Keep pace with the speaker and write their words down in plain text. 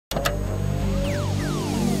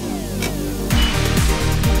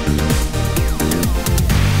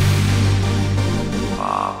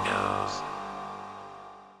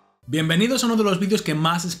Bienvenidos a uno de los vídeos que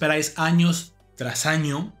más esperáis años tras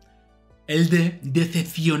año, el de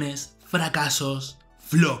decepciones, fracasos,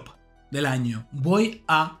 flop del año. Voy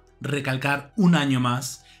a recalcar un año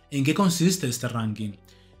más en qué consiste este ranking.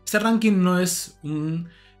 Este ranking no es un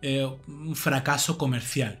fracaso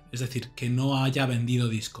comercial, es decir, que no haya vendido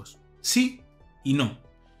discos. Sí y no.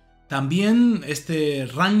 También este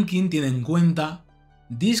ranking tiene en cuenta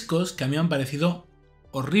discos que a mí me han parecido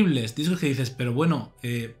horribles, discos que dices, pero bueno,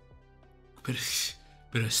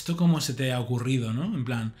 pero esto cómo se te ha ocurrido, ¿no? En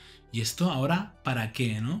plan, ¿y esto ahora para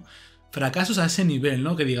qué, no? Fracasos a ese nivel,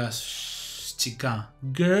 ¿no? Que digas, chica,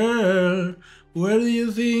 girl, where do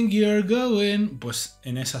you think you're going? Pues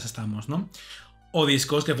en esas estamos, ¿no? O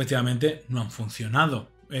discos que efectivamente no han funcionado.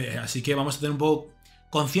 Así que vamos a tener un poco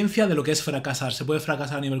conciencia de lo que es fracasar. Se puede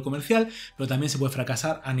fracasar a nivel comercial, pero también se puede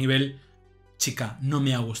fracasar a nivel chica, no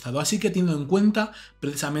me ha gustado. Así que teniendo en cuenta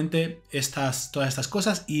precisamente todas estas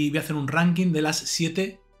cosas, y voy a hacer un ranking de las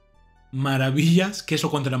 7 maravillas. ¿Qué es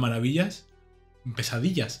lo contra maravillas?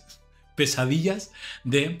 Pesadillas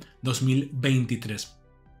de 2023.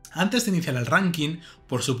 Antes de iniciar el ranking,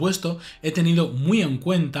 por supuesto, he tenido muy en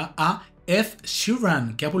cuenta a Ed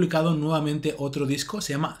Sheeran, que ha publicado nuevamente otro disco,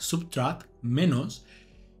 se llama Subtract menos.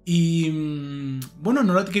 Y bueno,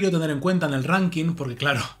 no lo he querido tener en cuenta en el ranking porque,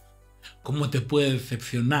 claro, ¿cómo te puede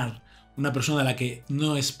decepcionar una persona de la que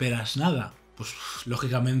no esperas nada? Pues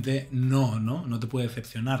lógicamente no te puede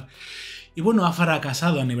decepcionar. Y bueno, ha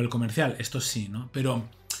fracasado a nivel comercial, esto sí, ¿no? Pero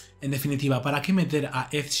en definitiva, ¿para qué meter a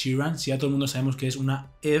Ed Sheeran si ya todo el mundo sabemos que es una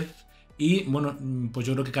Ed? Y bueno, pues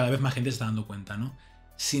yo creo que cada vez más gente se está dando cuenta, ¿no?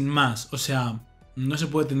 Sin más, o sea, no se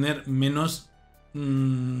puede tener menos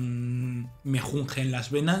mejunje en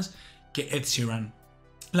las venas que Ed Sheeran.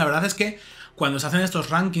 La verdad es que cuando se hacen estos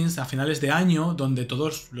rankings a finales de año, donde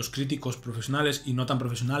todos los críticos profesionales y no tan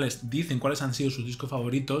profesionales dicen cuáles han sido sus discos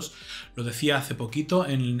favoritos, lo decía hace poquito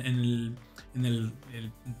en el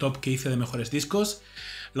top que hice de mejores discos,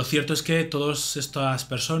 lo cierto es que todas estas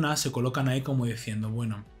personas se colocan ahí como diciendo,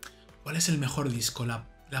 bueno, ¿cuál es el mejor disco?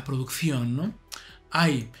 La producción, ¿no?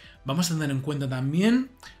 Ay, vamos a tener en cuenta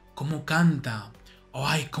también cómo canta,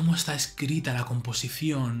 ay, cómo está escrita la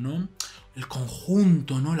composición, ¿no? El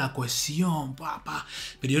conjunto, ¿no? La cohesión,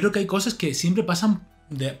 Pero yo creo que hay cosas que siempre pasan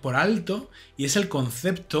por alto, y es el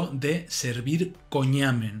concepto de servir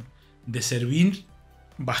coñamen, de servir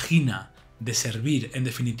vagina, de servir, en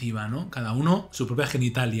definitiva, ¿no? Cada uno su propia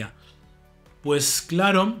genitalia. Pues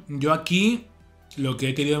claro, yo aquí lo que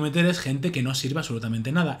he querido meter es gente que no sirve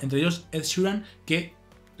absolutamente nada. Entre ellos Ed Sheeran, que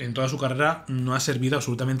en toda su carrera no ha servido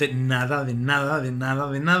absolutamente nada, de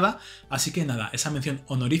nada. Así que nada, esa mención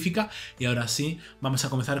honorífica. Y ahora sí, vamos a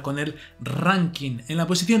comenzar con el ranking. En la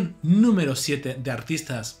posición número 7 de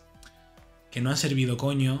artistas que no han servido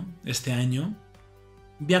coño este año,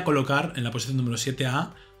 voy a colocar en la posición número 7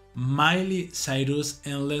 a Miley Cyrus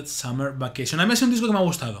Endless Summer Vacation. A mí es un disco que me ha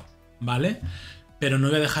gustado, ¿vale? Pero no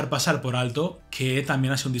voy a dejar pasar por alto que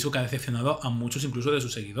también ha sido un disco que ha decepcionado a muchos, incluso de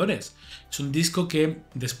sus seguidores. Es un disco que,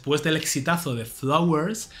 después del exitazo de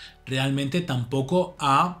Flowers, realmente tampoco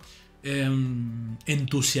ha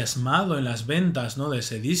entusiasmado en las ventas, ¿no? De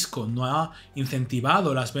ese disco. No ha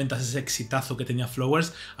incentivado las ventas, ese exitazo que tenía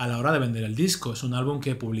Flowers a la hora de vender el disco. Es un álbum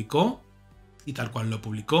que publicó, y tal cual lo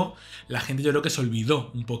publicó, la gente yo creo que se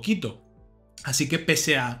olvidó un poquito. Así que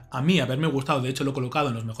pese a mí haberme gustado, de hecho lo he colocado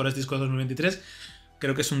en los mejores discos de 2023,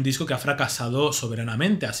 creo que es un disco que ha fracasado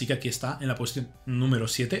soberanamente. Así que aquí está en la posición número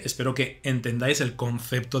 7. Espero que entendáis el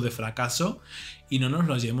concepto de fracaso y no nos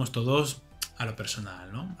lo llevemos todos a lo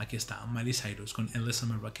personal, ¿no? Aquí está, Miley Cyrus con Endless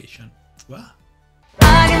Summer Vacation. ¡Wow!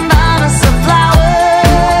 Vamos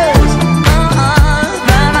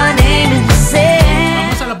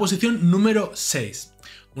a la posición número 6.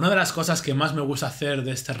 Una de las cosas que más me gusta hacer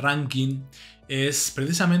de este ranking es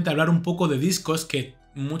precisamente hablar un poco de discos que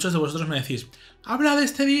muchos de vosotros me decís, habla de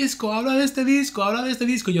este disco, habla de este disco, habla de este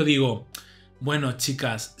disco. Y yo digo, bueno,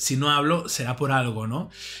 chicas, si no hablo será por algo, ¿no?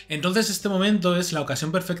 Entonces este momento es la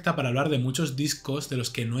ocasión perfecta para hablar de muchos discos de los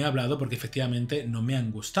que no he hablado porque efectivamente no me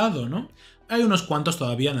han gustado, ¿no? Hay unos cuantos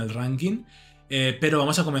todavía en el ranking, pero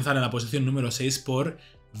vamos a comenzar en la posición número 6 por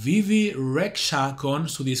Vivi Rexha con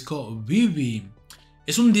su disco Vivi.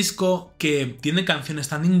 Es un disco que tiene canciones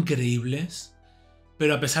tan increíbles,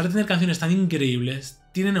 pero a pesar de tener canciones tan increíbles,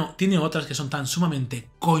 tiene otras que son tan sumamente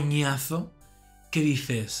coñazo que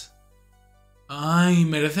dices, ay,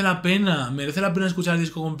 merece la pena escuchar el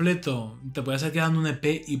disco completo. Te puede estar quedando un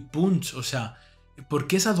EP y punch. O sea, ¿por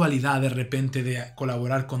qué esa dualidad de repente de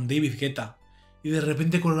colaborar con David Guetta y de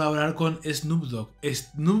repente colaborar con Snoop Dogg?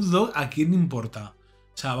 Snoop Dogg, ¿a quién le importa?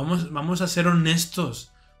 O sea, vamos a ser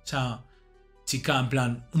honestos. O sea, chica, en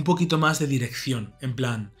plan, un poquito más de dirección, en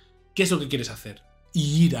plan, ¿qué es lo que quieres hacer?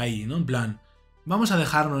 Y ir ahí, ¿no? En plan, vamos a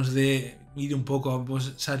dejarnos de ir un poco,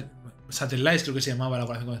 pues, Satellites creo que se llamaba la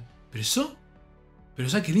colaboración. ¿Pero eso? ¿Pero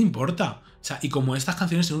eso a quién le importa? O sea, y como estas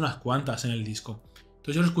canciones son unas cuantas en el disco.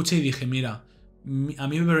 Entonces yo lo escuché y dije, mira, a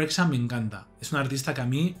mí Bebe Rexha me encanta. Es una artista que a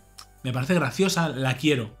mí me parece graciosa, la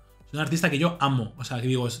quiero. Es una artista que yo amo. O sea, que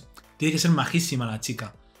digo, tiene que ser majísima la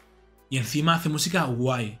chica. Y encima hace música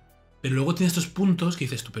guay. Pero luego tiene estos puntos que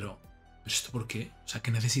dices tú, pero ¿esto por qué? O sea, ¿qué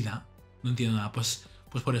necesidad? No entiendo nada. Pues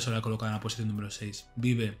por eso la he colocado en la posición número 6.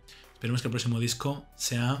 Vive. Esperemos que el próximo disco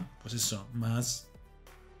sea, pues eso, más...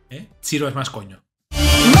 Chiro es más coño.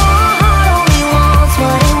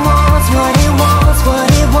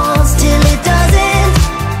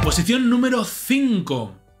 Posición número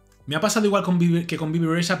 5. Me ha pasado igual que con Bebe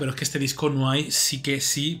Rexha, pero es que este disco no hay sí que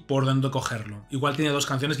sí por dónde cogerlo. Igual tiene dos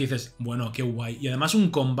canciones que dices, bueno, qué guay. Y además un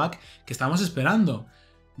comeback que estábamos esperando.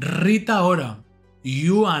 Rita Ora,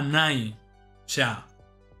 You and I. O sea,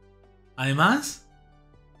 además,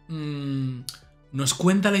 nos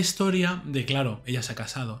cuenta la historia de, claro, ella se ha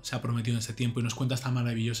casado, se ha prometido en ese tiempo y nos cuenta esta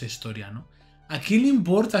maravillosa historia, ¿no? ¿A quién le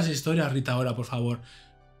importa esa historia a Rita Ora, por favor?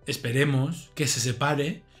 Esperemos que se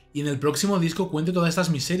separe y en el próximo disco cuente todas estas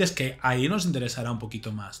miserias, que ahí nos interesará un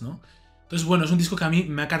poquito más, ¿no? Entonces, bueno, es un disco que a mí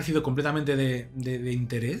me ha carecido completamente de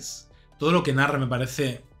interés. Todo lo que narra me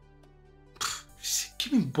parece... ¿Qué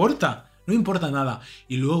me importa? No me importa nada.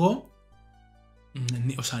 Y luego...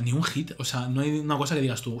 O sea, ni un hit. O sea, no hay una cosa que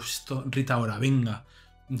digas tú, esto, Rita Ora, venga.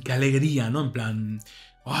 Qué alegría, ¿no? En plan...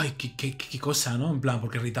 Ay, qué cosa, ¿no? En plan,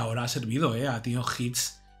 porque Rita Ora ha servido, ha tenido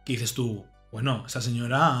hits que dices tú... Bueno, esa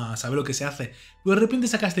señora sabe lo que se hace. Pero de repente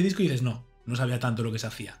saca este disco y dices, no sabía tanto lo que se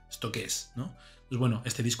hacía. ¿Esto qué es? ¿No? Pues bueno,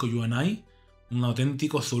 este disco You and I, un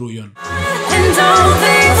auténtico zurullón.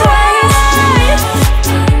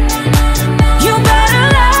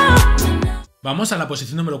 Vamos a la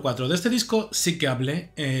posición número 4. De este disco sí que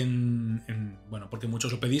hablé bueno, porque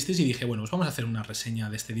muchos lo pedisteis y dije, bueno, pues vamos a hacer una reseña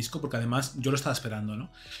de este disco, porque además yo lo estaba esperando,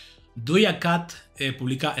 ¿no? Doja Cat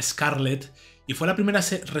publica Scarlet y fue la primera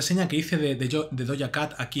reseña que hice de Doja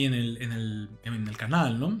Cat aquí en el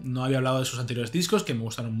canal, ¿no? No había hablado de sus anteriores discos, que me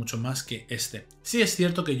gustaron mucho más que este. Sí es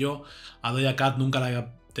cierto que yo a Doja Cat nunca la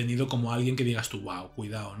había tenido como alguien que digas tú, wow,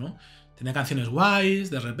 cuidado, ¿no? Tenía canciones guays,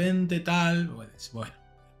 de repente, tal, bueno.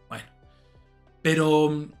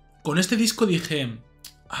 Pero con este disco dije,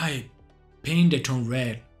 ay, Paint the Tone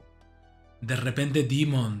Red, de repente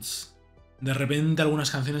Demons, de repente algunas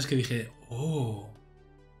canciones que dije, oh,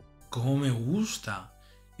 cómo me gusta.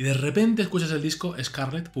 Y de repente escuchas el disco,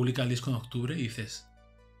 Scarlet publica el disco en octubre y dices,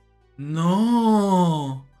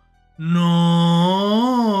 no,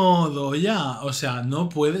 Doja, o sea, no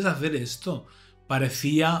puedes hacer esto.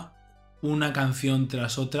 Parecía una canción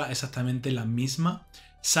tras otra exactamente la misma,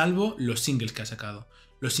 salvo los singles que ha sacado.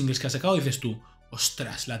 Los singles que ha sacado dices tú,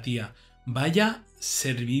 ostras, la tía, vaya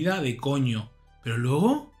servida de coño. Pero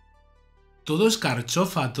luego, todo es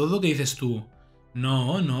carchofa, todo que dices tú,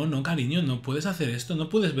 no, cariño, no puedes hacer esto, no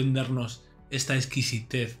puedes vendernos esta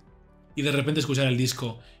exquisitez. Y de repente escuchar el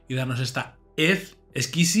disco y darnos esta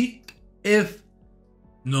exquisitez.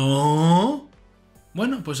 No.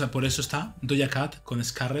 Bueno, pues por eso está Doja Cat con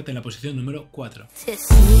Scarlet en la posición número 4.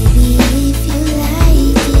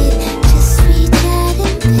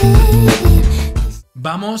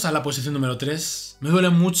 Vamos a la posición número 3. Me duele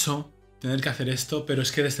mucho tener que hacer esto, pero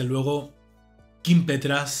es que desde luego Kim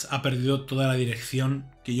Petras ha perdido toda la dirección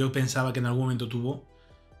que yo pensaba que en algún momento tuvo.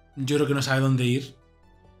 Yo creo que no sabe dónde ir.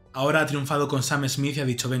 Ahora ha triunfado con Sam Smith y ha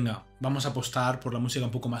dicho, venga, vamos a apostar por la música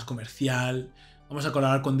un poco más comercial, vamos a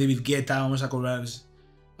colaborar con David Guetta, vamos a colaborar...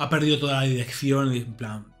 Ha perdido toda la dirección, en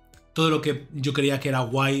plan, todo lo que yo creía que era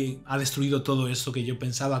guay, ha destruido todo eso que yo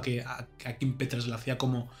pensaba que a Kim Petras le hacía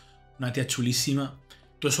como una tía chulísima.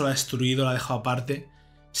 Todo eso lo ha destruido, lo ha dejado aparte,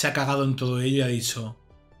 se ha cagado en todo ello y ha dicho,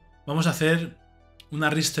 vamos a hacer una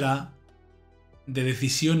ristra de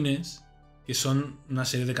decisiones que son una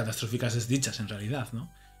serie de catastróficas desdichas en realidad,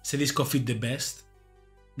 ¿no? Ese disco Fit the Best,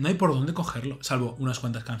 no hay por dónde cogerlo, salvo unas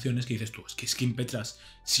cuantas canciones que dices tú, es que Kim Petras,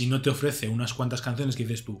 si no te ofrece unas cuantas canciones que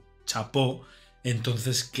dices tú, chapó,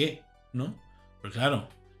 entonces ¿qué? ¿No? Pues claro,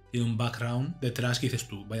 tiene un background detrás que dices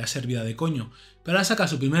tú, vaya servida de coño. Pero ahora saca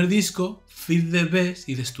su primer disco, Fit the Best,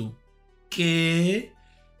 y dices tú, ¿qué?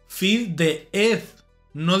 Fit the Eth,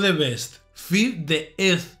 no the Best, Fit the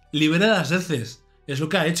Eth, libera las heces. Es lo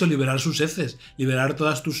que ha hecho, liberar sus heces, liberar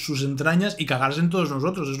todas sus entrañas y cagarse en todos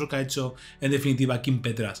nosotros. Es lo que ha hecho, en definitiva, Kim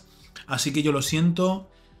Petras. Así que yo lo siento.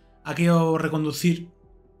 Ha querido reconducir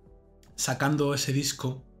sacando ese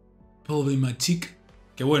disco, Probably My Chick,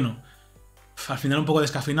 que bueno, al final un poco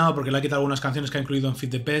descafeinado porque le ha quitado algunas canciones que ha incluido en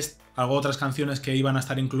Fit the Best, algo otras canciones que iban a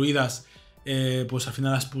estar incluidas, pues al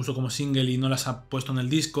final las puso como single y no las ha puesto en el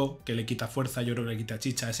disco, que le quita fuerza, yo creo que le quita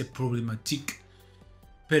chicha, ese problematic.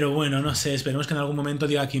 Pero bueno, no sé, esperemos que en algún momento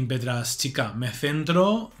diga Kim Petras, chica, me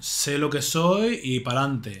centro, sé lo que soy y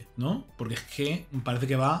pa'lante, ¿no? Porque es que me parece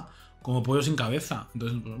que va como pollo sin cabeza.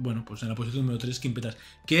 Entonces, bueno, pues en la posición número 3 Kim Petras.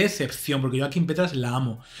 Qué excepción, porque yo a Kim Petras la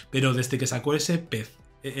amo, pero desde que sacó ese pez,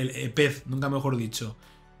 el pez, nunca mejor dicho,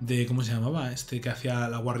 de, ¿cómo se llamaba? Este que hacía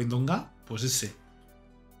la guarrindonga, pues ese.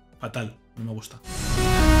 Fatal, no me gusta.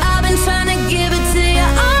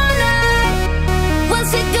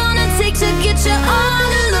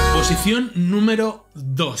 Posición número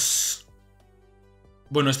 2.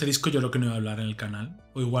 Bueno, este disco yo creo que no voy a hablar en el canal.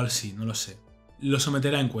 O igual sí, no lo sé. Lo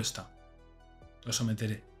someteré a encuesta. Lo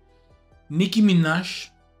someteré. Nicki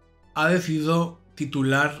Minaj ha decidido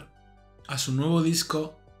titular a su nuevo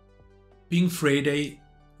disco Pink Friday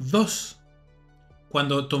 2.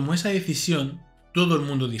 Cuando tomó esa decisión, todo el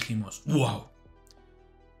mundo dijimos, wow,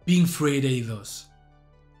 Pink Friday 2.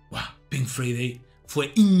 Wow, Pink Friday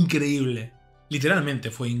fue increíble.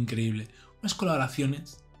 Literalmente fue increíble. Unas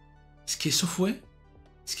colaboraciones. Es que eso fue...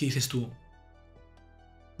 Es que dices tú...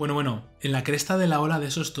 Bueno, en la cresta de la ola de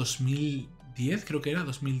esos 2010, creo que era,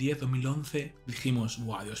 2010, 2011, dijimos,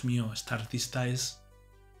 wow, Dios mío, esta artista es...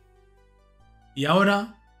 Y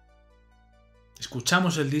ahora...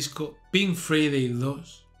 Escuchamos el disco Pink Friday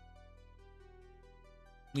 2.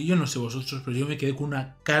 Y yo no sé vosotros, pero yo me quedé con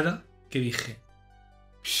una cara que dije...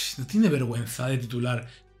 ¿No tiene vergüenza de titular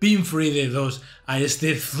Pink Friday 2 a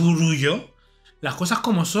este zurullo? Las cosas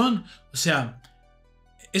como son. O sea,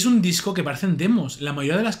 es un disco que parecen demos. La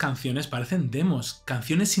mayoría de las canciones parecen demos.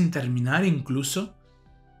 Canciones sin terminar incluso.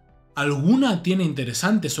 Alguna tiene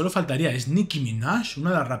interesante, solo faltaría. Es Nicki Minaj,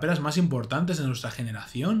 una de las raperas más importantes de nuestra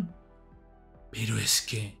generación. Pero es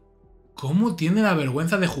que... ¿cómo tiene la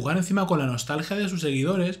vergüenza de jugar encima con la nostalgia de sus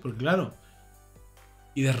seguidores? Porque claro...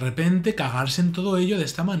 Y de repente cagarse en todo ello de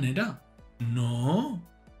esta manera. No,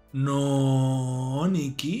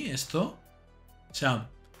 Nicki, esto. O sea,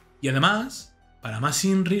 y además, para más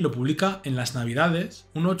Inri, lo publica en las Navidades,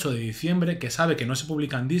 un 8 de diciembre, que sabe que no se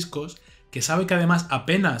publican discos, que sabe que además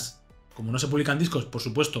apenas, como no se publican discos, por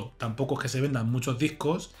supuesto, tampoco es que se vendan muchos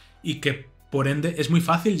discos, y que por ende es muy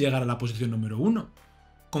fácil llegar a la posición número 1.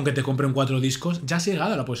 Con que te compren 4 discos, ya has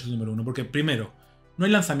llegado a la posición número 1, porque primero, no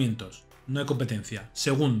hay lanzamientos. No hay competencia.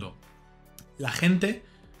 Segundo, la gente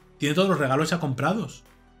tiene todos los regalos ya comprados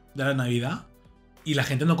de la Navidad y la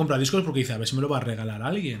gente no compra discos porque dice, a ver si me lo va a regalar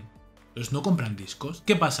alguien. Entonces no compran discos.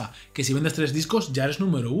 ¿Qué pasa? Que si vendes 3 discos ya eres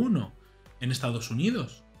número 1 en Estados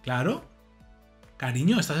Unidos. Claro.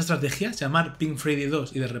 Cariño, estas estrategias, llamar Pink Friday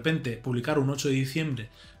 2 y de repente publicar un 8 de diciembre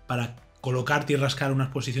para colocarte y rascar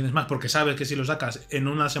unas posiciones más porque sabes que si lo sacas en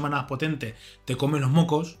una semana potente te comen los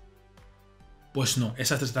mocos. Pues no,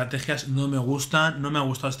 esas estrategias no me gustan, no me ha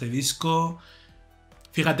gustado este disco.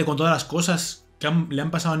 Fíjate con todas las cosas que le han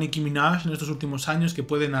pasado a Nicki Minaj en estos últimos años que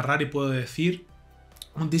puede narrar y puede decir.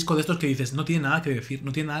 Un disco de estos que dices, no tiene nada que decir,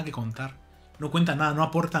 no tiene nada que contar. No cuenta nada, no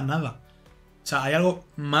aporta nada. O sea, hay algo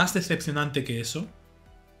más decepcionante que eso.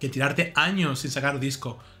 Que tirarte años sin sacar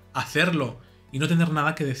disco, hacerlo y no tener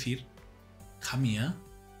nada que decir. Hija mía,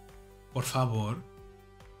 por favor.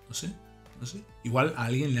 No sé. Igual a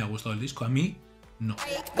alguien le ha gustado el disco, a mí no.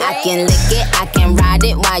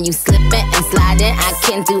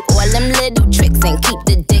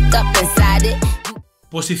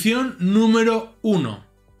 Posición número 1.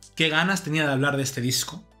 Qué ganas tenía de hablar de este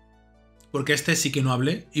disco. Porque este sí que no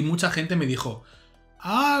hablé y mucha gente me dijo,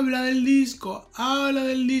 habla del disco,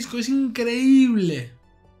 es increíble.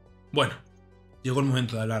 Bueno, llegó el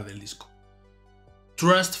momento de hablar del disco.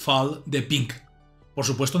 Trust Fall de Pink. Por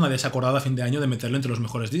supuesto, nadie se ha acordado a fin de año de meterlo entre los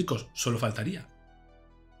mejores discos, solo faltaría.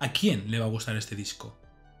 ¿A quién le va a gustar este disco?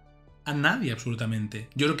 A nadie, absolutamente.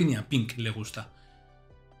 Yo creo que ni a Pink le gusta.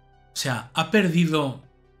 O sea, ha perdido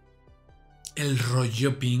el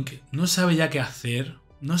rollo Pink, no sabe ya qué hacer,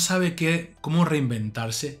 no sabe cómo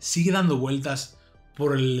reinventarse, sigue dando vueltas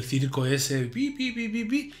por el circo ese,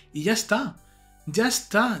 y ya está. Ya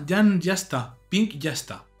está. Pink ya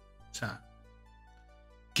está. O sea...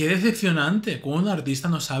 Qué decepcionante cuando un artista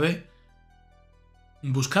no sabe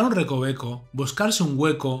buscar un recoveco, buscarse un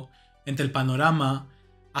hueco entre el panorama,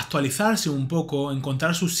 actualizarse un poco,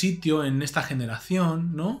 encontrar su sitio en esta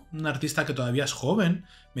generación, ¿no? Un artista que todavía es joven,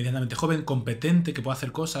 medianamente joven, competente, que puede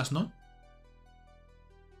hacer cosas, ¿no?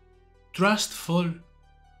 Trustful.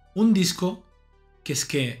 Un disco que es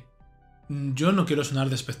que yo no quiero sonar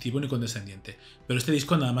despectivo ni condescendiente, pero este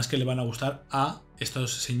disco nada más que le van a gustar a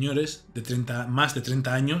estos señores de más de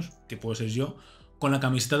 30 años, que puedo ser yo, con una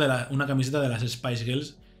camiseta de las Spice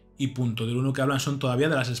Girls y punto. De lo único que hablan son todavía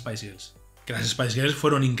de las Spice Girls. Que las Spice Girls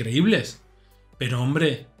fueron increíbles. Pero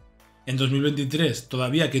hombre, en 2023,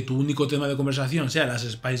 todavía que tu único tema de conversación sea las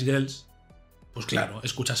Spice Girls, pues claro,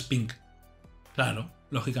 escuchas Pink. Claro,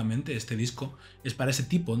 lógicamente, este disco es para ese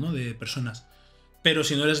tipo, ¿no?, de personas. Pero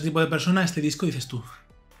si no eres ese tipo de persona, este disco dices tú,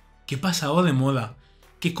 ¿qué pasado de moda?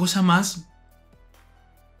 ¿Qué cosa más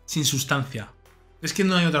sin sustancia? Es que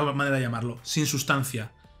no hay otra manera de llamarlo, sin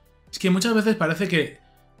sustancia. Es que muchas veces parece que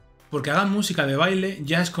porque hagan música de baile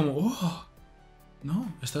ya es como, oh,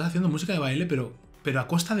 no, estás haciendo música de baile, pero ¿a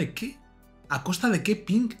costa de qué? ¿A costa de qué,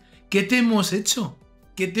 Pink? ¿Qué te hemos hecho?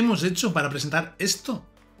 ¿Qué te hemos hecho para presentar esto?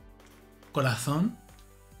 Corazón,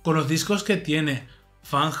 con los discos que tiene,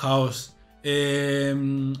 Fan House,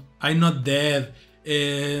 I'm Not Dead,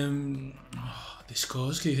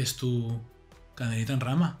 discos que dices tú, candelita en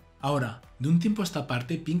rama. Ahora, de un tiempo a esta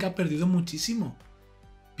parte, Pink ha perdido muchísimo.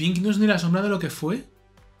 Pink no es ni la sombra de lo que fue.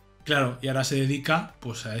 Claro, y ahora se dedica,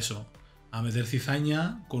 pues a eso, a meter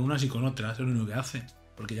cizaña con unas y con otras, es lo único que hace.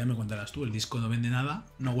 Porque ya me contarás tú, el disco no vende nada,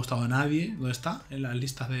 no ha gustado a nadie, ¿dónde está? En las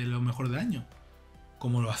listas de lo mejor del año.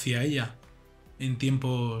 Como lo hacía ella en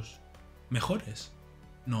tiempos mejores.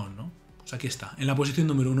 No. Pues aquí está. En la posición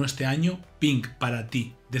número 1 este año, Pink, para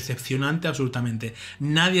ti. Decepcionante absolutamente.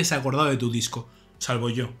 Nadie se ha acordado de tu disco,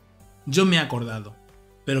 salvo yo. Yo me he acordado,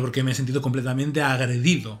 pero porque me he sentido completamente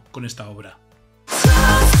agredido con esta obra.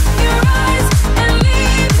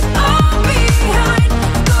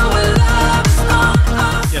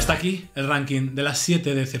 Y hasta aquí el ranking de las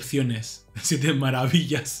 7 decepciones, 7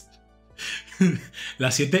 maravillas,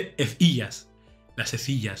 las 7 efillas, las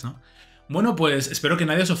ecillas, ¿no? Bueno, pues espero que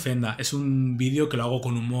nadie os ofenda. Es un vídeo que lo hago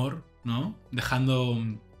con humor, ¿no?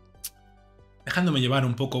 Dejándome llevar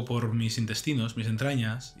un poco por mis intestinos, mis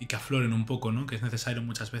entrañas, y que afloren un poco, ¿no? Que es necesario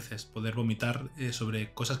muchas veces poder vomitar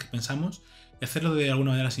sobre cosas que pensamos y hacerlo de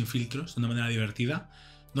alguna manera sin filtros, de una manera divertida.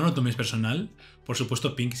 No lo toméis personal. Por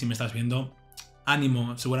supuesto, Pink, si me estás viendo,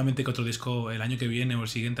 ánimo. Seguramente que otro disco el año que viene o el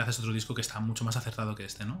siguiente haces otro disco que está mucho más acertado que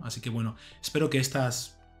este, ¿no? Así que bueno, espero que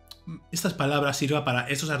estas palabras sirvan para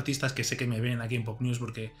esos artistas que sé que me ven aquí en Pop News,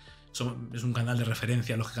 porque es un canal de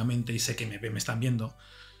referencia, lógicamente, y sé que me están viendo.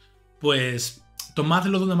 Pues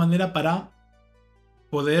tomadlo de una manera para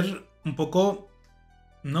poder un poco,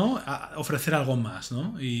 ¿no?, ofrecer algo más,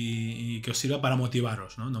 ¿no? Y que os sirva para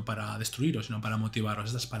motivaros, ¿no? No para destruiros, sino para motivaros.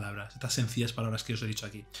 Estas palabras, estas sencillas palabras que os he dicho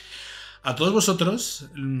aquí. A todos vosotros,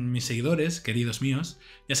 mis seguidores, queridos míos,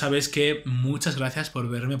 ya sabéis que muchas gracias por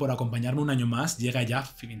verme, por acompañarme un año más. Llega ya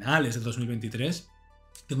finales de 2023.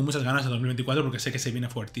 Tengo muchas ganas de 2024 porque sé que se viene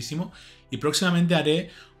fuertísimo. Y próximamente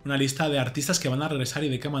haré una lista de artistas que van a regresar y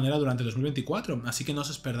de qué manera durante 2024. Así que no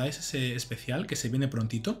os perdáis ese especial que se viene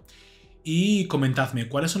prontito. Y comentadme,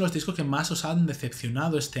 ¿cuáles son los discos que más os han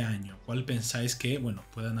decepcionado este año? ¿Cuál pensáis que, bueno,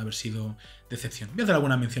 puedan haber sido decepción? Voy a hacer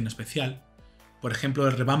alguna mención especial. Por ejemplo,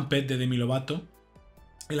 el Revamped de Demi Lovato.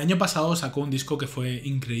 El año pasado sacó un disco que fue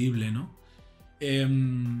increíble, ¿no?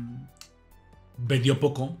 Vendió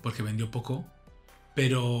poco,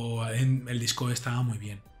 pero el disco estaba muy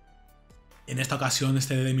bien. En esta ocasión,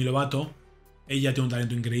 este de Demi Lovato, ella tiene un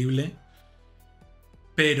talento increíble,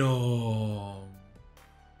 pero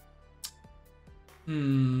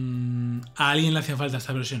 ¿a alguien le hacían falta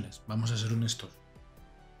estas versiones? Vamos a ser honestos.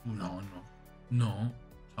 No.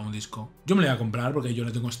 A un disco. Yo me lo voy a comprar porque yo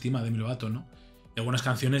le tengo estima a Demi Lovato, ¿no? Y algunas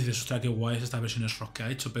canciones dices, ostras, qué guay es estas versiones rock que ha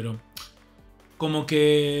hecho, pero como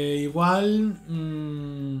que igual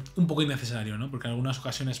un poco innecesario, ¿no? Porque en algunas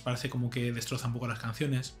ocasiones parece como que destroza un poco las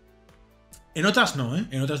canciones. En otras no, ¿eh?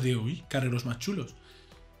 En otras digo, uy, qué arreglos más chulos.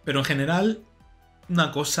 Pero en general,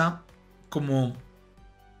 una cosa como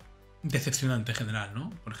decepcionante en general, ¿no?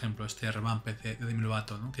 Por ejemplo, este Revamped de Demi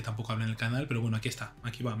Lovato, ¿no? Que tampoco habla en el canal, pero bueno, aquí está,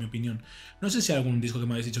 aquí va mi opinión. No sé si hay algún disco que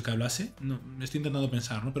me habéis dicho que hablase, no, estoy intentando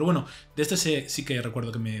pensar, ¿no? Pero bueno, de este sí que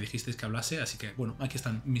recuerdo que me dijisteis que hablase, así que bueno, aquí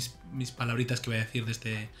están mis palabritas que voy a decir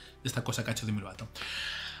de esta cosa que ha hecho Demi Lovato.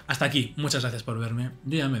 Hasta aquí, muchas gracias por verme,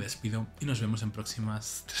 yo ya me despido y nos vemos en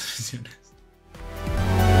próximas transmisiones.